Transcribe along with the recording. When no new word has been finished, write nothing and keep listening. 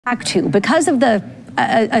back to because of the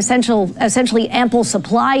essentially ample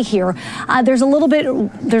supply here. There's a little bit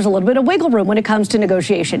of wiggle room when it comes to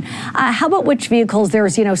negotiation. How about which vehicles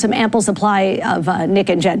there's some ample supply of, Nick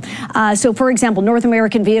and Jen? So for example, North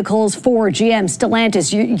American vehicles, Ford, GM,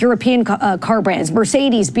 Stellantis, European car brands,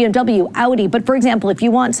 Mercedes, BMW, Audi. But for example, if you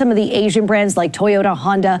want some of the Asian brands like Toyota,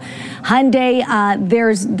 Honda, Hyundai,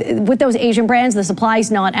 with those Asian brands, the supply is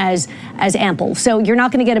not as ample. So you're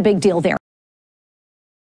not going to get a big deal there.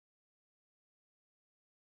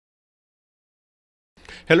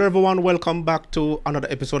 Hello everyone, welcome back to another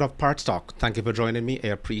episode of Parts Talk. Thank you for joining me. I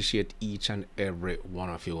appreciate each and every one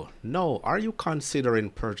of you. Now, are you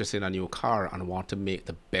considering purchasing a new car and want to make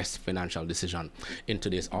the best financial decision in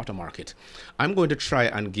today's auto market? I'm going to try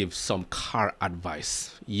and give some car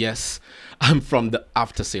advice. Yes, I'm from the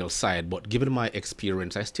after sales side, but given my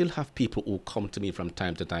experience, I still have people who come to me from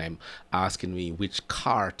time to time asking me which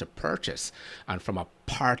car to purchase. And from a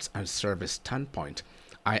parts and service standpoint,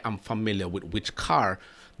 I am familiar with which car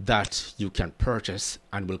that you can purchase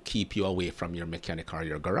and will keep you away from your mechanic or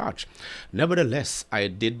your garage. Nevertheless, I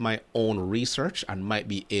did my own research and might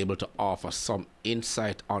be able to offer some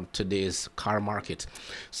insight on today's car market.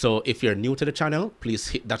 So if you're new to the channel, please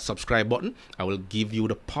hit that subscribe button. I will give you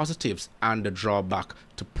the positives and the drawback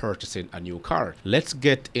to purchasing a new car. Let's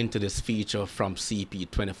get into this feature from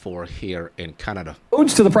CP24 here in Canada.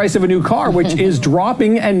 To the price of a new car, which is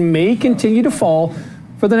dropping and may continue to fall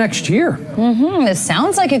for the next year. This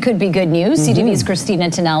sounds like it could be good news. CTV's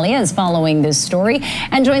Christina Tinalia is following this story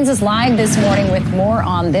and joins us live this morning with more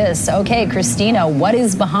on this. Okay, Christina, what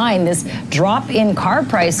is behind this drop in car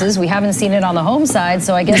prices? We haven't seen it on the home side,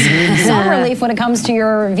 so I guess some relief when it comes to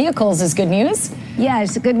your vehicles is good news.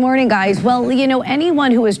 Yes, good morning, guys. Well,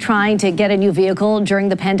 anyone who was trying to get a new vehicle during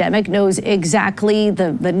the pandemic knows exactly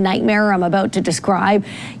the nightmare I'm about to describe.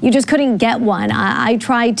 You just couldn't get one. I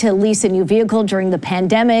tried to lease a new vehicle during the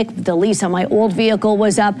pandemic. The lease on my old vehicle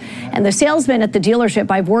was up, and the salesman at the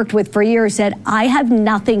dealership I've worked with for years said, I have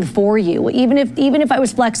nothing for you, even if I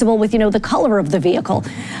was flexible with, the color of the vehicle,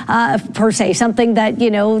 per se, something that,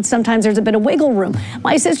 sometimes there's a bit of wiggle room.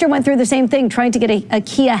 My sister went through the same thing, trying to get a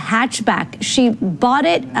Kia hatchback. She bought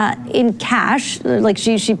it in cash, like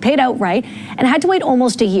she paid outright, and had to wait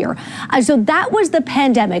almost a year. So that was the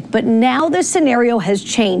pandemic, but now the scenario has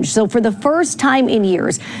changed. So for the first time in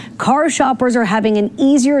years, car shoppers are having an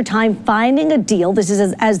easier time finding a deal. This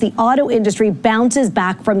is as the auto industry bounces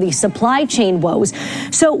back from the supply chain woes.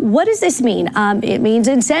 So what does this mean? It means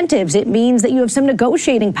incentives. It means that you have some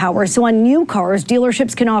negotiating power. So on new cars,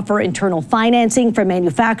 dealerships can offer internal financing from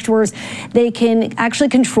manufacturers. They can actually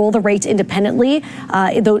control the rates independently,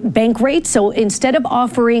 the bank rates. So instead of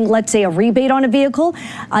offering, let's say, a rebate on a vehicle,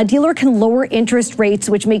 a dealer can lower interest rates,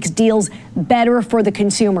 which makes deals better for the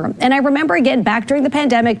consumer. And I remember, again, back during the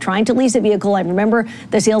pandemic, trying to lease a vehicle, I remember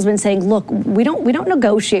the salesman saying, look, we don't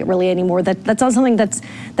negotiate really anymore. That's not something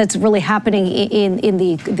that's really happening in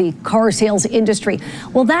the car sales industry.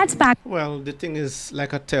 Well, that's back. Well, the thing is,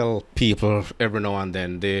 like I tell people every now and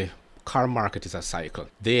then, the car market is a cycle.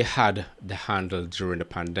 They had the handle during the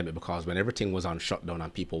pandemic because when everything was on shutdown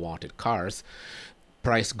and people wanted cars,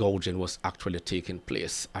 price gouging was actually taking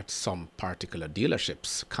place at some particular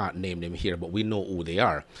dealerships. Can't name them here, but we know who they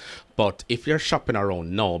are. But if you're shopping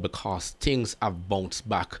around now, because things have bounced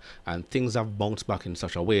back, and things have bounced back in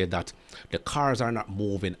such a way that the cars are not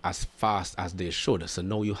moving as fast as they should, so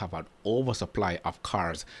now you have an oversupply of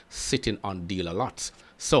cars sitting on dealer lots.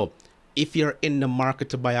 So if you're in the market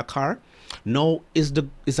to buy a car, now is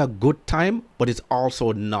a good time, but it's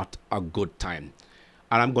also not a good time.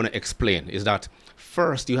 And I'm going to explain is that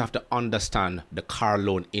first you have to understand the car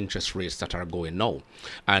loan interest rates that are going now.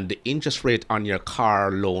 And the interest rate on your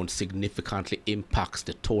car loan significantly impacts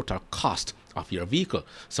the total cost of your vehicle.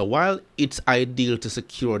 So while it's ideal to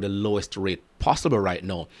secure the lowest rate possible right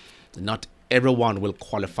now, not everyone will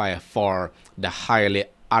qualify for the highly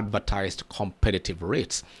advertised competitive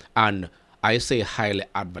rates. And I say highly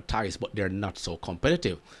advertised, but they're not so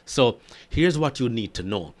competitive. So here's what you need to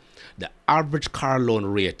know. The average car loan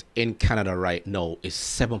rate in Canada right now is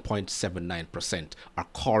 7.79%,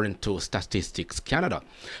 according to Statistics Canada.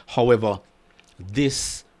 However,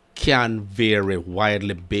 this can vary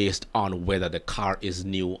widely based on whether the car is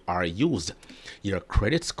new or used, your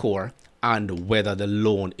credit score, and whether the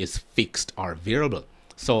loan is fixed or variable.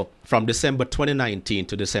 So from December 2019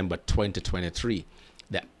 to December 2023,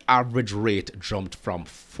 the average rate jumped from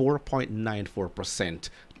 4.94%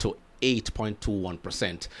 to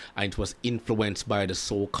 8.21%, and it was influenced by the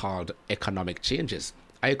so-called economic changes.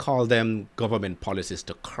 I call them government policies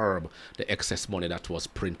to curb the excess money that was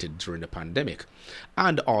printed during the pandemic,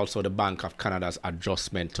 and also the Bank of Canada's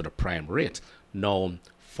adjustment to the prime rate. Now,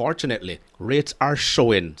 fortunately, rates are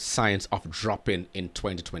showing signs of dropping in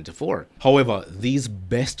 2024. However, these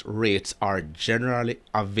best rates are generally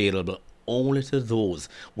available only to those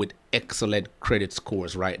with excellent credit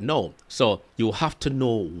scores right now. So you have to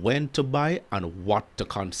know when to buy and what to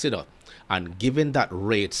consider. And given that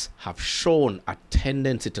rates have shown a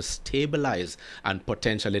tendency to stabilize and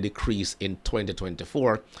potentially decrease in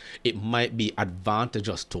 2024, it might be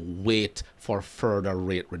advantageous to wait for further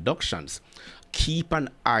rate reductions. Keep an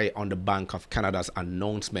eye on the Bank of Canada's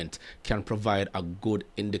announcement can provide a good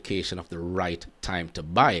indication of the right time to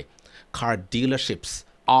buy. Car dealerships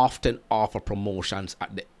often offer promotions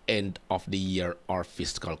at the end of the year or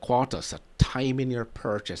fiscal quarter, so timing your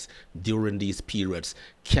purchase during these periods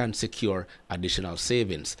can secure additional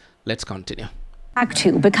savings. Let's continue. Back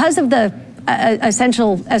to, because of the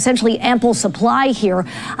essentially ample supply here,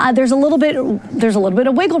 there's a little bit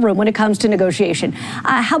of wiggle room when it comes to negotiation.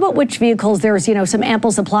 How about which vehicles there's some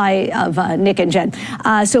ample supply of, Nick and Jen?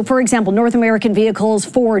 So for example, North American vehicles,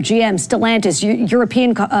 Ford, GM, Stellantis,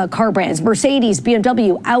 European car brands, Mercedes,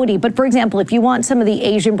 BMW, Audi. But for example, if you want some of the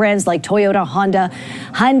Asian brands like Toyota, Honda,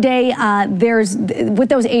 Hyundai, with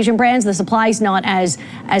those Asian brands, the supply's not as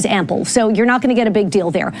ample. So you're not going to get a big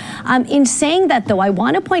deal there. In saying that, though, I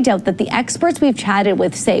want to point out that the experts we've chatted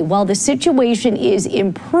with say, while the situation is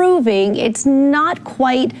improving, it's not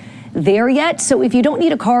quite there yet. So if you don't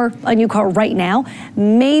need a new car right now,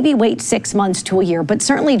 maybe wait 6 months to a year. But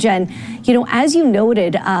certainly, Jen, as you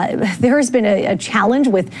noted, there has been a challenge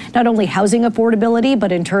with not only housing affordability,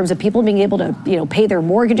 but in terms of people being able to, pay their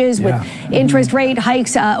mortgages with interest rate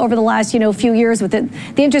hikes over the last, few years, with the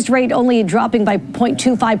interest rate only dropping by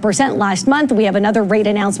 0.25% last month. We have another rate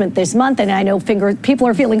announcement this month, and I know people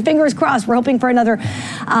are feeling fingers crossed. We're hoping for another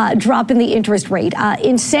drop in the interest rate.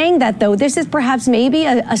 In saying that, though, this is perhaps maybe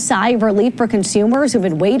a sigh of relief for consumers who've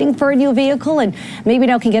been waiting for a new vehicle and maybe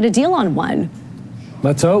now can get a deal on one.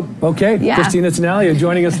 Let's hope. Okay, yeah. Christina Tenalia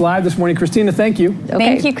joining us live this morning. Christina, thank you. Okay.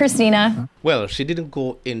 Thank you, Christina. Well, she didn't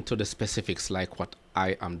go into the specifics like what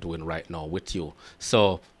I am doing right now with you.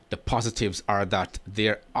 So the positives are that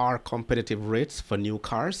there are competitive rates for new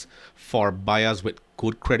cars. For buyers with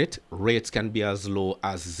good credit, rates can be as low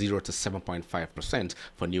as 0 to 7.5%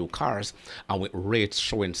 for new cars. And with rates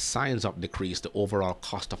showing signs of decrease, the overall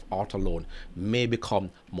cost of auto loan may become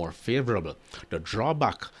more favorable. The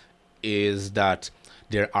drawback is that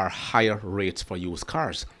there are higher rates for used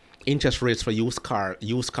cars. Interest rates for used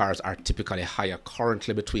cars are typically higher,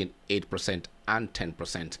 currently between 8% and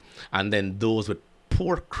 10%. And then those with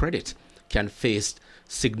poor credit can face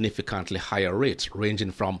significantly higher rates,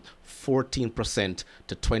 ranging from 14%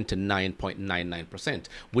 to 29.99%,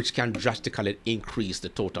 which can drastically increase the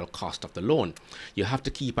total cost of the loan. You have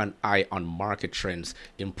to keep an eye on market trends,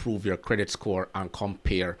 improve your credit score, and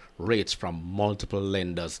compare rates from multiple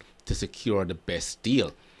lenders to secure the best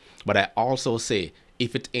deal. But I also say,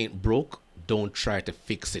 if it ain't broke, don't try to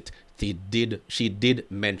fix it. She did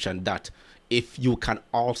mention that if you can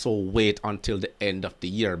also wait until the end of the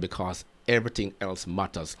year, because everything else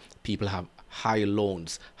matters. People have high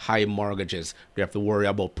loans, high mortgages. They have to worry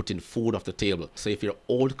about putting food off the table. So if your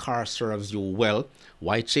old car serves you well,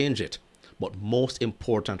 why change it? But most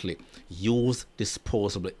importantly, use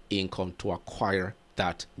disposable income to acquire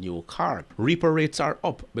that new car. Repo rates are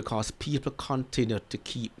up because people continue to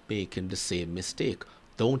keep making the same mistake.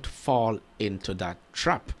 Don't fall into that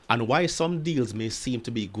trap. And why some deals may seem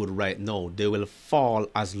to be good right now, they will fall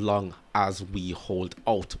as long as we hold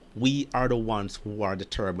out. We are the ones who are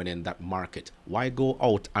determining that market. Why go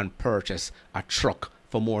out and purchase a truck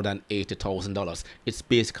for more than $80,000? It's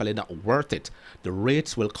basically not worth it. The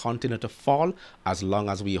rates will continue to fall as long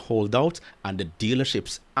as we hold out, and the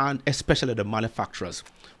dealerships and especially the manufacturers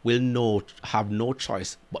will have no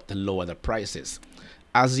choice but to lower the prices.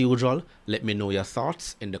 As usual, let me know your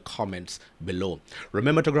thoughts in the comments below.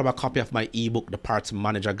 Remember to grab a copy of my ebook, The Parts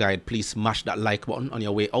Manager Guide. Please smash that like button on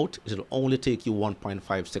your way out. It will only take you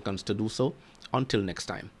 1.5 seconds to do so. Until next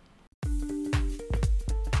time.